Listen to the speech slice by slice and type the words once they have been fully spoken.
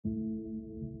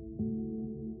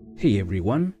Hey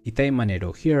everyone,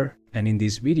 Manero here, and in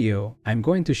this video, I'm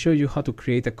going to show you how to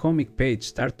create a comic page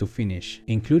start to finish,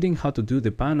 including how to do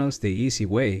the panels the easy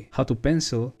way, how to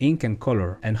pencil, ink and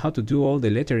color, and how to do all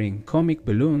the lettering, comic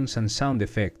balloons and sound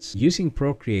effects using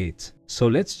Procreate. So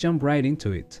let's jump right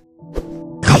into it.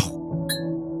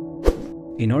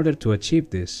 In order to achieve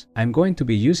this, I'm going to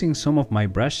be using some of my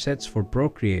brush sets for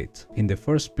Procreate. In the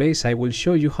first place, I will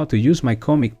show you how to use my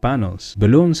comic panels,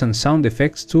 balloons and sound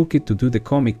effects toolkit to do the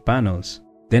comic panels.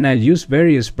 Then I'll use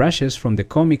various brushes from the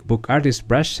comic book artist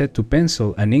brush set to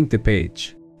pencil and ink the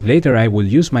page. Later I will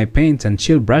use my paint and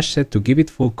chill brush set to give it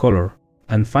full color.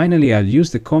 And finally I'll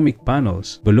use the comic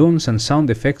panels, balloons and sound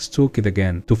effects toolkit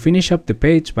again to finish up the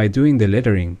page by doing the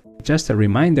lettering. Just a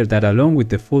reminder that along with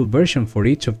the full version for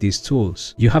each of these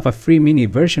tools, you have a free mini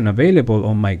version available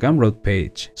on my Gumroad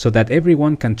page, so that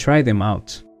everyone can try them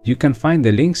out. You can find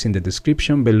the links in the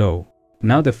description below.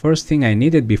 Now the first thing I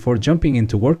needed before jumping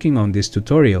into working on this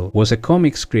tutorial was a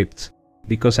comic script,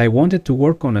 because I wanted to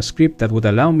work on a script that would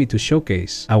allow me to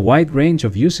showcase a wide range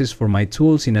of uses for my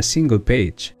tools in a single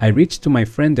page. I reached to my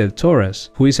friend El Torres,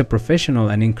 who is a professional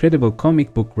and incredible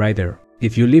comic book writer.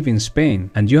 If you live in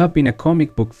Spain and you have been a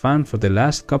comic book fan for the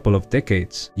last couple of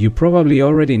decades, you probably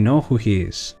already know who he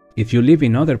is. If you live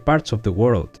in other parts of the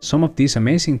world, some of these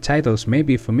amazing titles may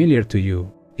be familiar to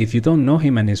you. If you don't know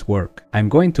him and his work, I'm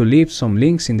going to leave some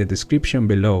links in the description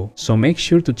below, so make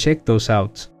sure to check those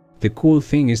out. The cool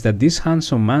thing is that this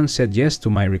handsome man said yes to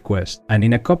my request, and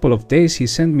in a couple of days he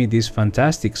sent me this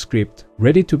fantastic script,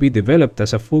 ready to be developed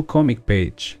as a full comic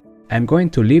page. I'm going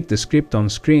to leave the script on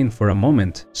screen for a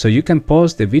moment, so you can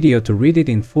pause the video to read it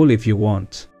in full if you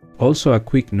want. Also a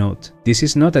quick note, this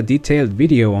is not a detailed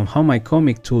video on how my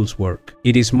comic tools work.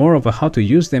 It is more of a how to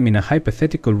use them in a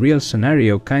hypothetical real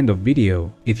scenario kind of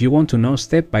video. If you want to know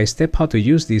step by step how to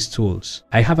use these tools,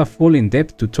 I have a full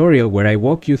in-depth tutorial where I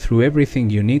walk you through everything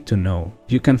you need to know.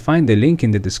 You can find the link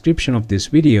in the description of this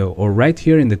video or right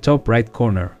here in the top right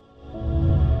corner.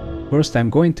 First, I'm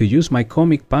going to use my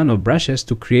comic panel brushes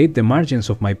to create the margins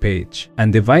of my page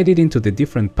and divide it into the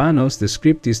different panels the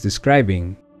script is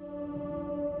describing.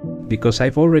 Because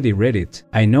I've already read it,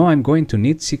 I know I'm going to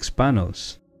need 6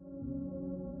 panels.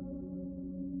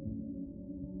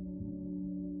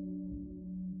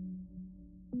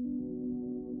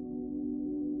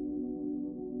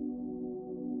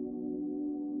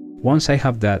 Once I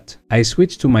have that, I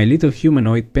switch to my little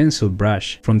humanoid pencil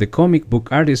brush from the comic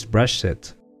book artist brush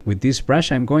set. With this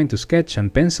brush I'm going to sketch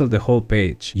and pencil the whole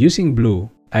page using blue.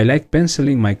 I like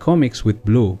penciling my comics with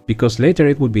blue because later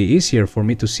it would be easier for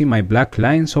me to see my black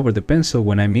lines over the pencil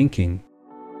when I'm inking.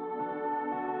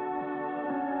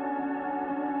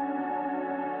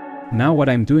 Now what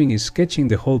I'm doing is sketching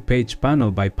the whole page panel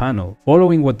by panel,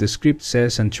 following what the script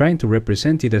says and trying to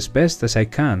represent it as best as I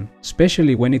can,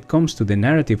 especially when it comes to the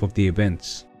narrative of the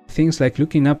events. Things like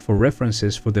looking up for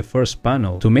references for the first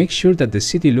panel to make sure that the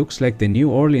city looks like the New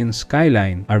Orleans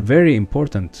skyline are very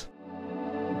important.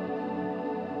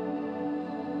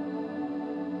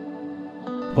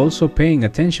 Also paying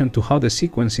attention to how the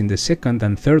sequence in the second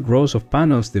and third rows of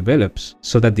panels develops,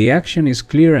 so that the action is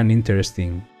clear and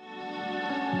interesting.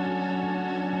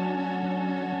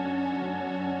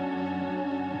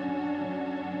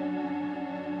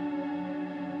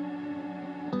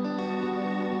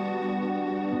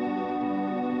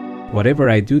 Whatever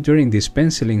I do during this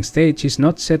penciling stage is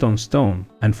not set on stone,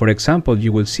 and for example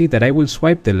you will see that I will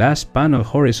swipe the last panel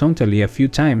horizontally a few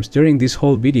times during this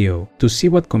whole video to see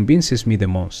what convinces me the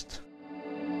most.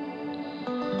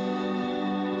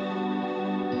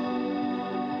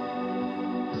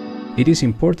 It is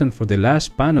important for the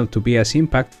last panel to be as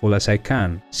impactful as I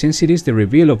can, since it is the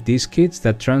reveal of these kids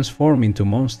that transform into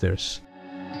monsters.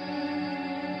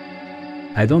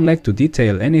 I don't like to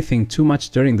detail anything too much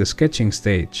during the sketching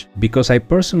stage, because I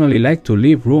personally like to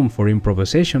leave room for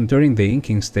improvisation during the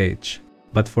inking stage.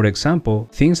 But for example,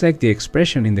 things like the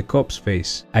expression in the cop's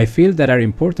face, I feel that are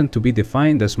important to be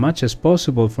defined as much as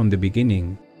possible from the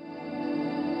beginning.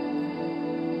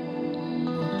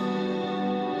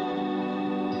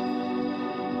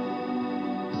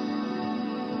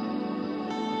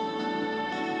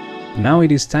 Now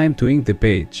it is time to ink the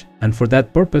page, and for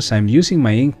that purpose I'm using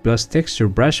my ink plus texture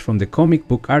brush from the comic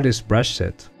book artist brush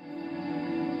set.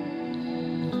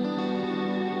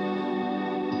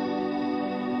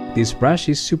 This brush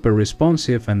is super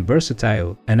responsive and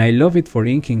versatile, and I love it for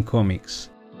inking comics.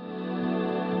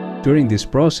 During this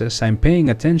process I'm paying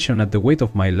attention at the weight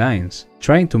of my lines,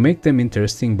 trying to make them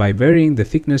interesting by varying the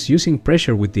thickness using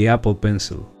pressure with the Apple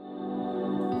Pencil.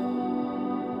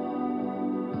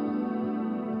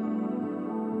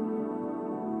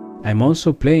 I'm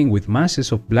also playing with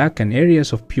masses of black and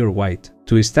areas of pure white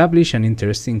to establish an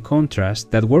interesting contrast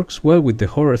that works well with the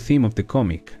horror theme of the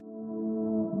comic.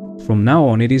 From now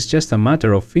on, it is just a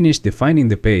matter of finish defining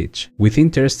the page with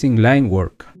interesting line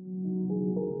work.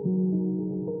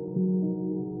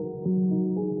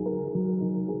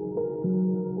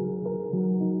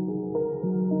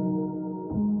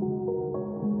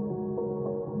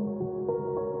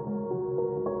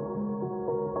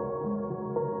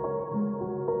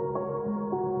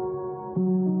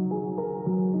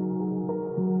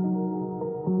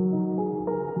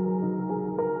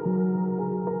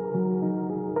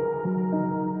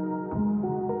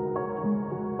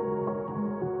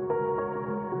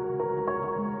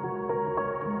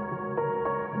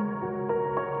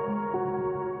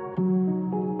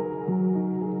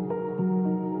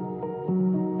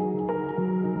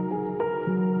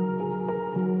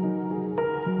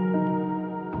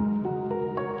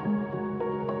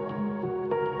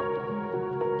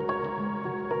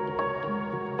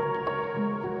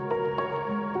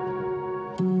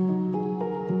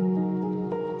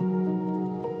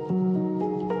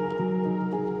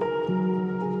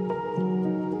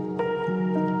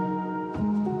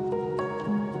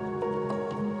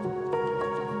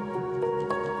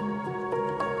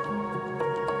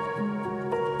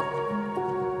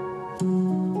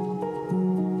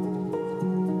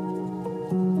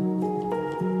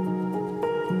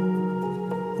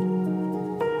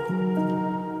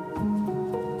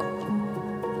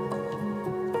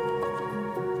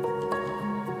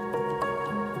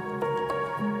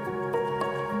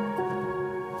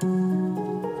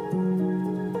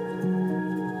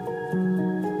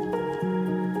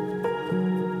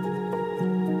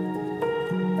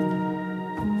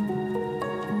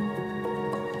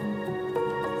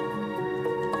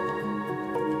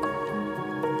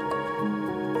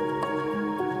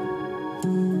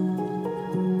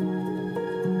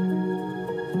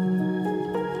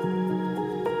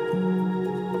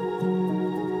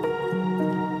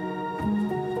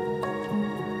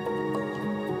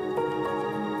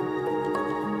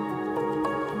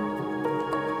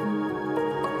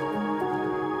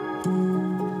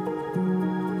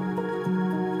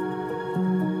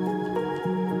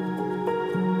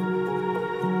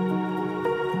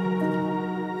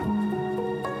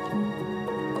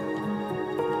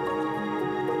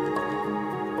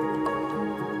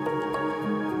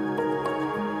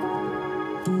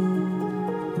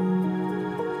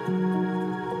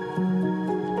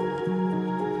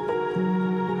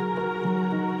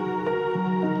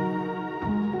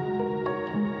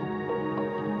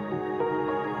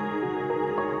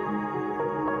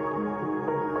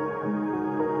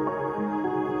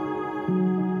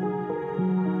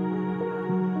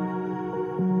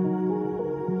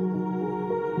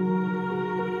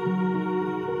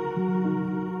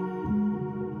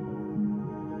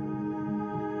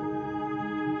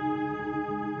 see that at one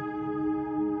point, I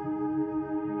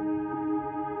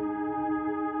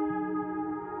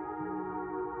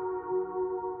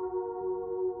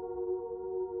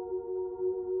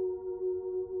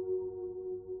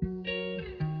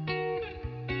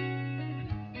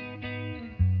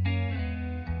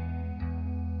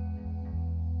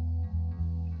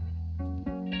wanted to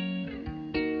pay homage to my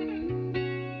friend Del Torres by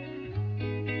adding a graffiti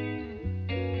in one of the walls with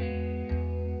his name.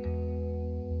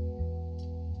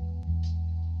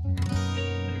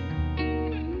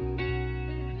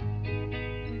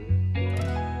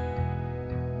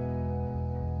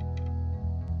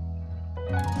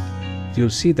 You'll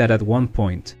see that at one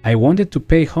point, I wanted to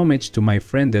pay homage to my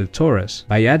friend Del Torres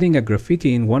by adding a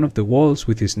graffiti in one of the walls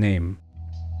with his name.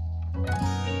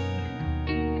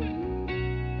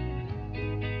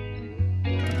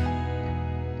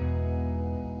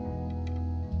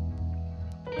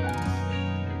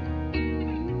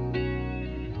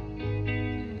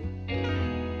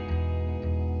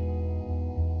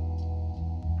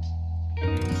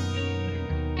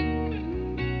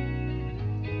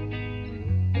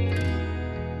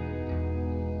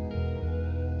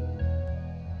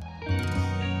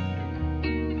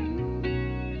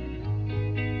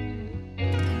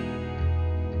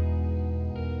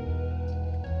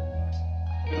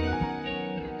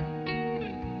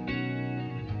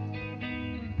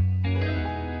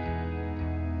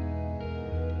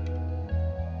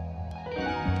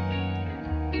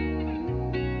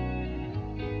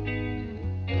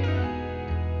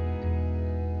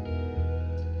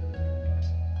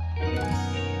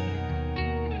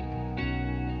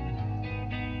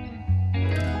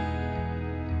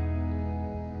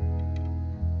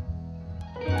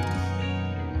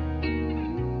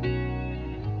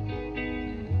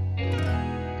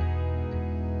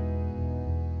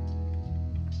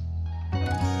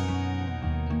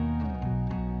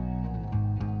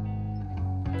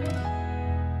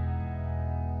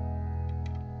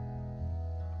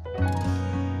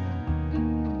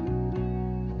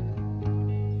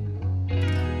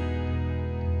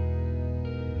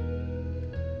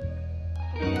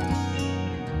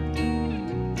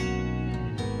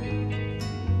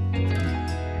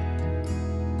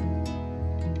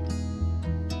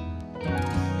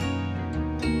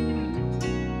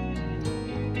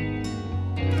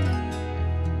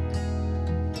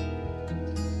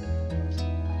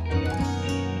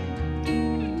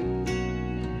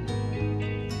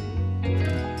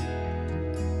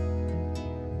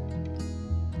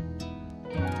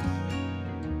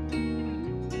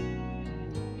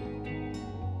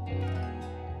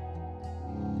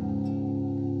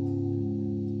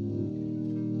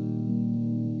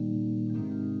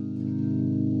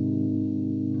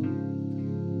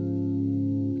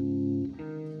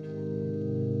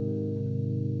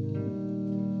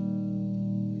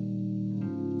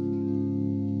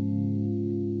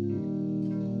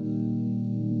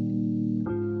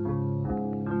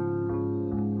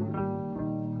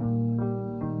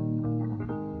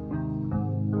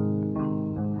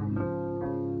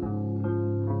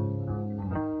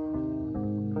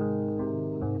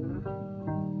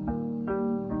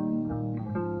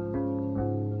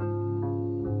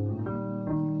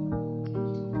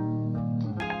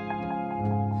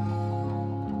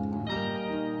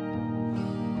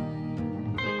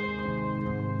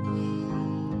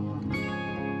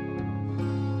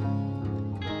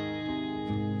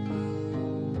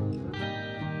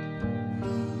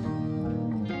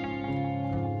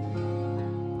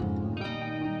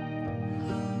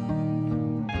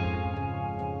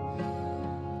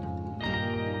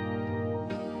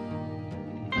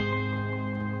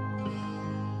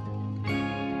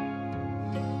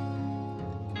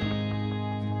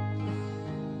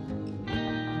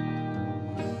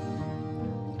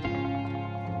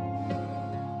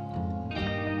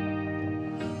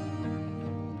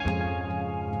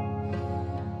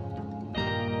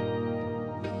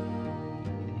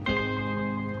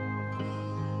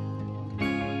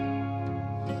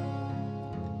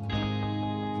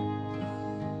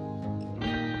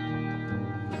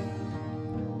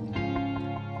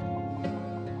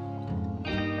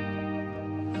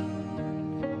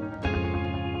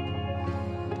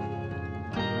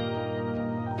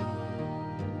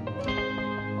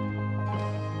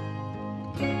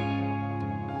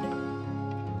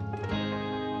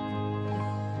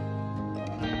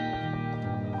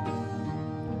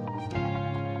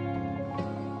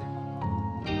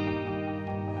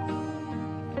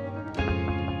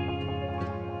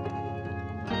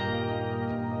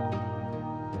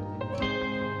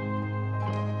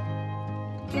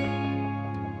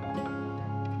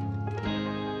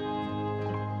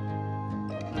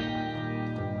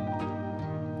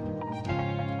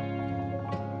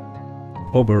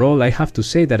 Overall, I have to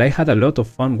say that I had a lot of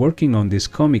fun working on this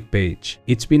comic page.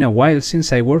 It's been a while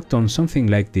since I worked on something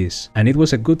like this, and it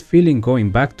was a good feeling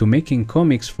going back to making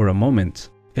comics for a moment.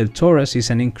 El Torres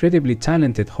is an incredibly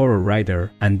talented horror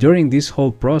writer, and during this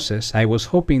whole process I was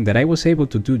hoping that I was able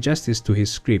to do justice to his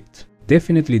script.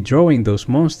 Definitely drawing those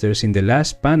monsters in the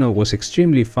last panel was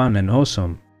extremely fun and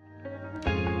awesome.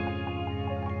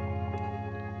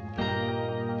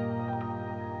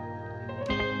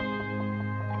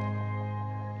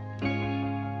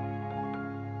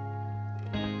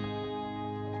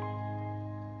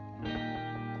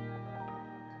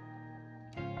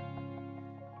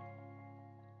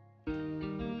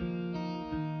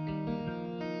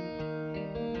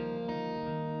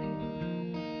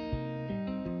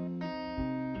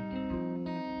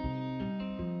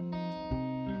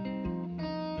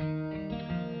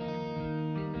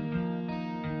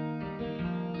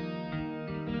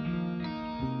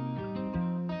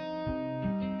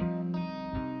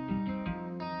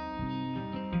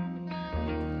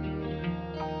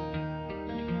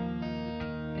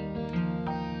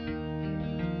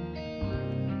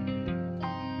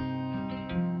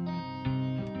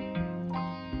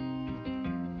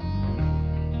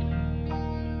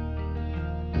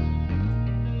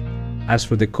 As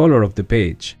for the color of the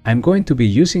page, I'm going to be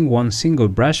using one single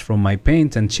brush from my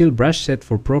Paint and Chill brush set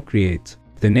for Procreate.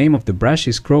 The name of the brush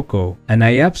is Croco, and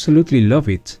I absolutely love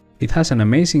it. It has an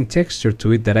amazing texture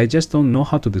to it that I just don't know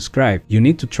how to describe. You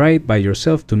need to try it by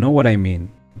yourself to know what I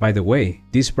mean. By the way,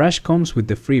 this brush comes with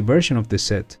the free version of the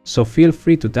set, so feel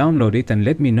free to download it and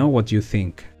let me know what you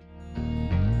think.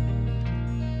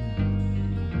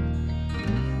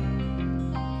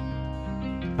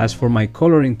 As for my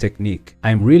coloring technique,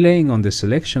 I'm relying on the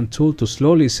selection tool to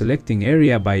slowly selecting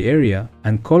area by area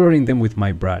and coloring them with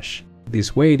my brush.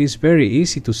 This way it is very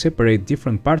easy to separate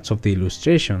different parts of the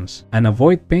illustrations and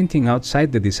avoid painting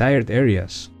outside the desired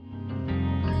areas.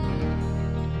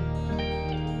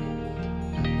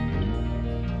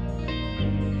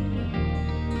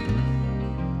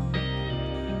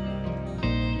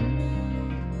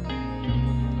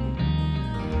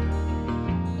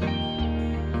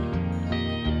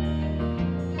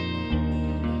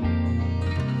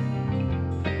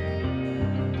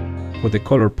 For the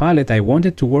color palette, I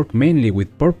wanted to work mainly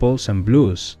with purples and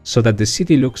blues, so that the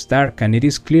city looks dark and it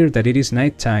is clear that it is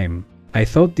night time. I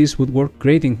thought this would work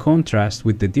great in contrast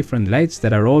with the different lights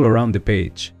that are all around the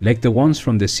page, like the ones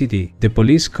from the city, the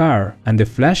police car, and the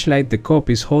flashlight the cop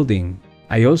is holding.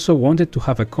 I also wanted to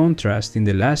have a contrast in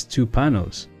the last two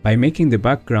panels, by making the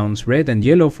backgrounds red and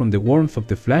yellow from the warmth of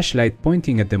the flashlight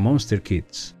pointing at the monster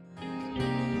kids.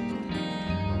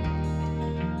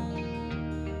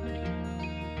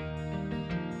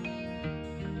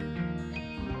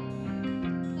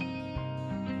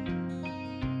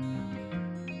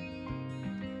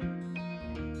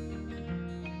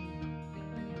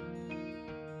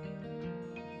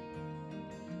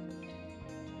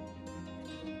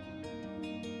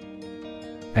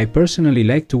 I personally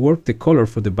like to work the color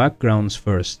for the backgrounds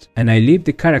first, and I leave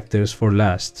the characters for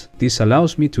last. This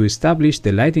allows me to establish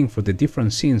the lighting for the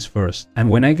different scenes first, and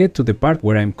when I get to the part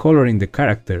where I'm coloring the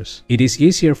characters, it is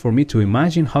easier for me to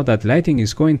imagine how that lighting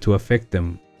is going to affect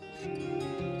them.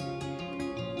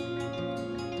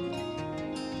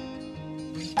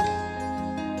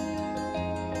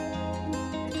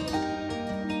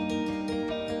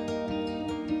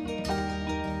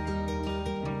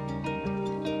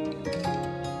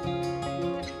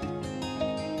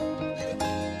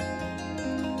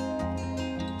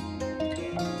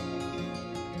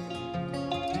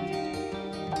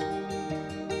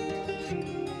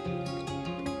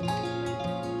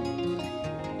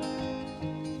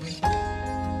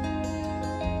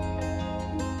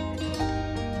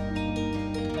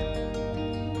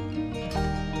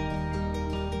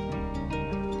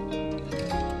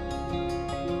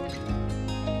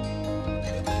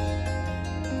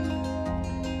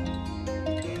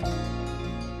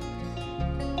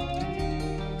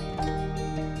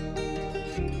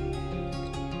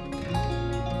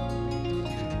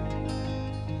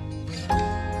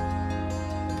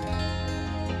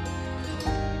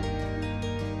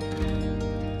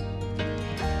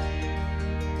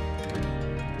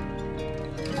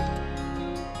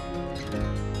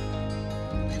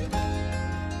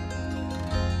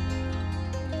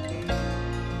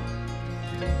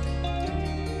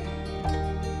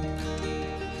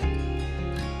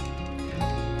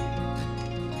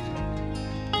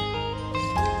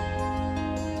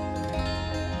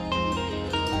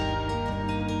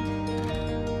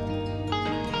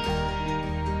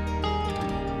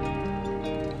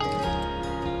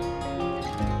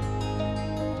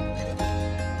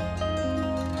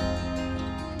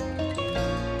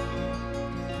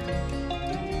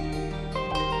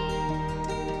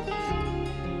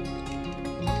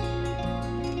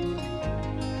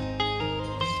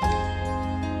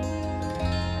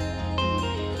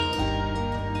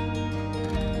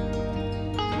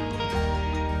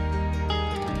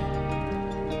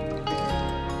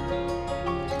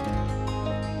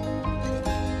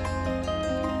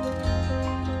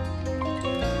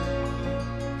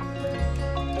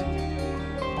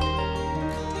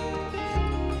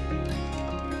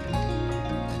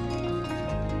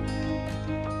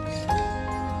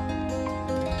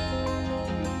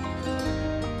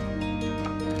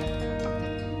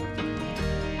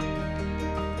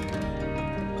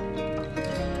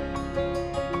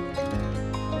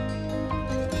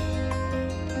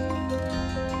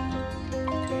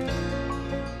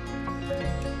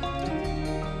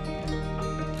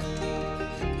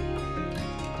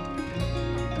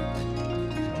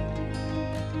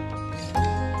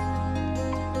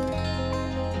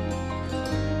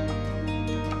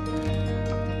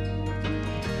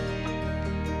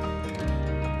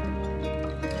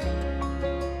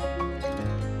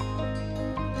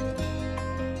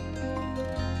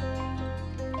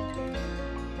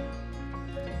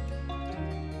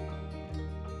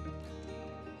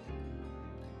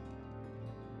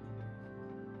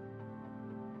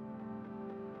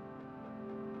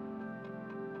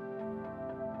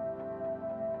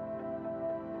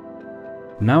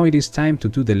 Now it is time to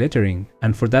do the lettering,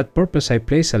 and for that purpose I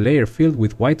place a layer filled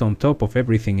with white on top of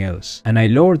everything else, and I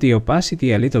lower the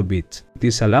opacity a little bit.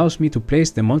 This allows me to place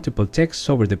the multiple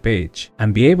texts over the page,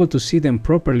 and be able to see them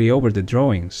properly over the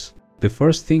drawings. The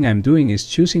first thing I'm doing is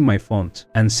choosing my font,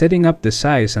 and setting up the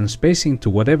size and spacing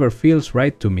to whatever feels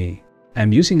right to me.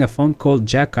 I'm using a font called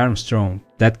Jack Armstrong,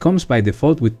 that comes by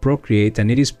default with Procreate,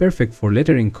 and it is perfect for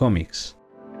lettering comics.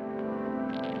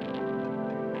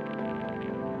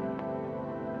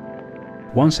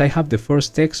 Once I have the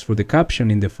first text for the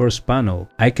caption in the first panel,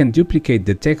 I can duplicate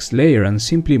the text layer and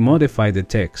simply modify the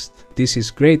text. This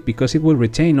is great because it will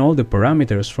retain all the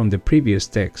parameters from the previous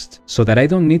text, so that I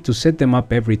don't need to set them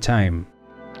up every time.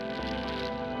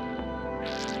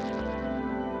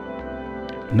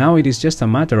 Now it is just a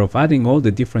matter of adding all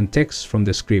the different texts from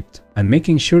the script, and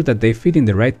making sure that they fit in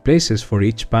the right places for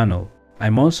each panel.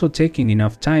 I'm also taking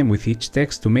enough time with each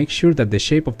text to make sure that the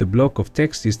shape of the block of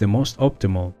text is the most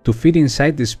optimal, to fit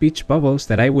inside the speech bubbles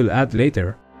that I will add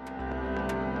later.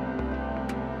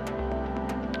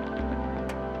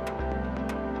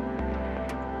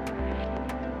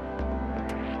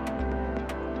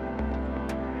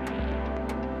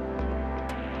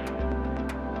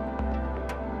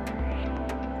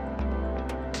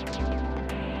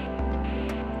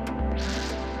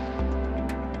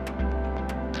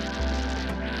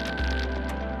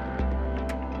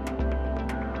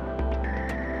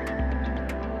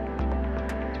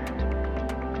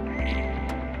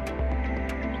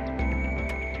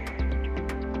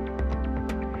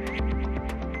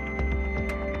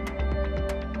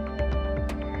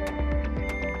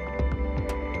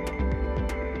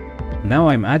 Now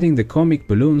I'm adding the comic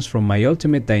balloons from my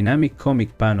Ultimate Dynamic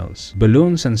Comic Panels,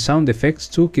 Balloons and Sound Effects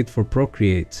Toolkit for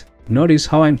Procreate. Notice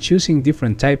how I'm choosing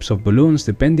different types of balloons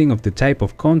depending on the type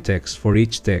of context for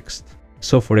each text.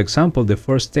 So for example, the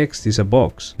first text is a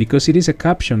box, because it is a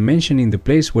caption mentioning the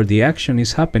place where the action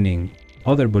is happening.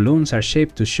 Other balloons are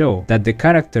shaped to show that the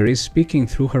character is speaking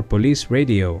through her police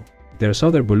radio. There's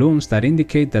other balloons that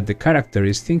indicate that the character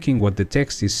is thinking what the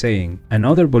text is saying, and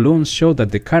other balloons show that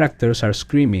the characters are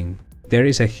screaming. There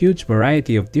is a huge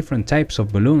variety of different types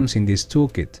of balloons in this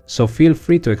toolkit, so feel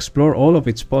free to explore all of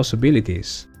its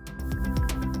possibilities.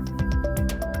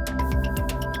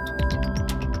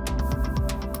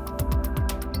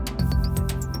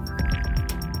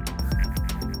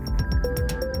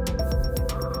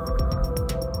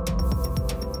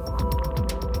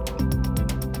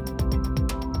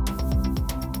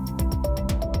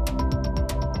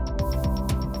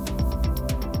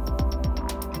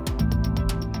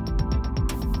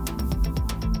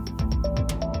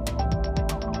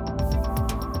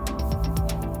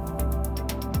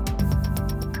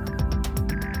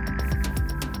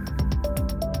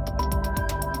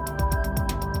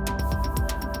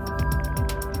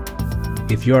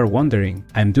 If you are wondering,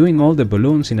 I'm doing all the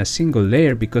balloons in a single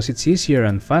layer because it's easier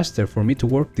and faster for me to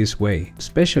work this way,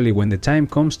 especially when the time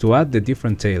comes to add the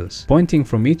different tails, pointing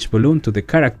from each balloon to the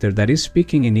character that is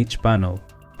speaking in each panel.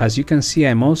 As you can see,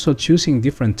 I'm also choosing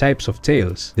different types of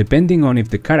tails, depending on if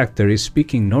the character is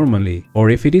speaking normally,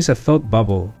 or if it is a thought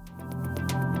bubble.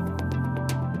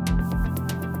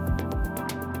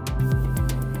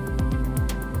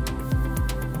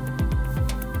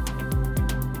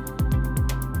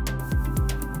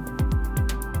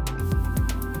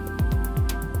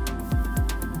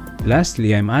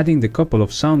 Lastly, I'm adding the couple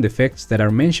of sound effects that are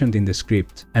mentioned in the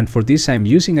script, and for this I'm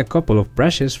using a couple of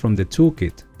brushes from the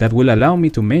toolkit that will allow me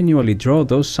to manually draw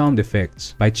those sound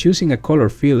effects by choosing a color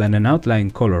fill and an outline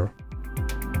color.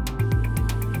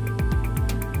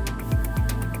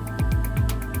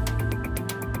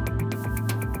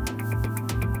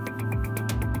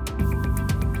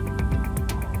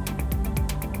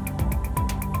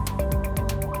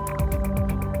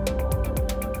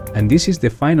 And this is the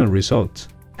final result.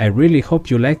 I really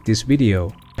hope you liked this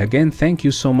video. Again, thank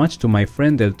you so much to my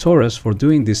friend El Taurus for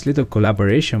doing this little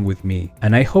collaboration with me,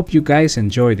 and I hope you guys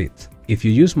enjoyed it. If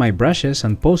you use my brushes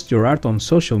and post your art on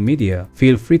social media,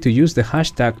 feel free to use the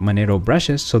hashtag Manero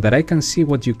brushes so that I can see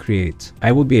what you create.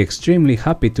 I will be extremely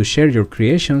happy to share your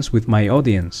creations with my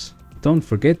audience. Don't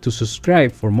forget to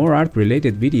subscribe for more art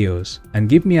related videos and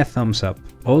give me a thumbs up.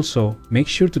 Also, make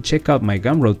sure to check out my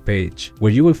Gumroad page,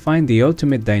 where you will find the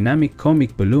Ultimate Dynamic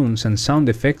Comic Balloons and Sound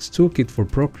Effects Toolkit for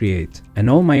Procreate, and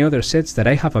all my other sets that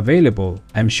I have available.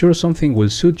 I'm sure something will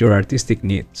suit your artistic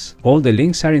needs. All the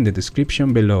links are in the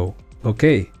description below.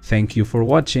 Okay, thank you for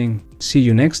watching. See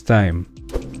you next time.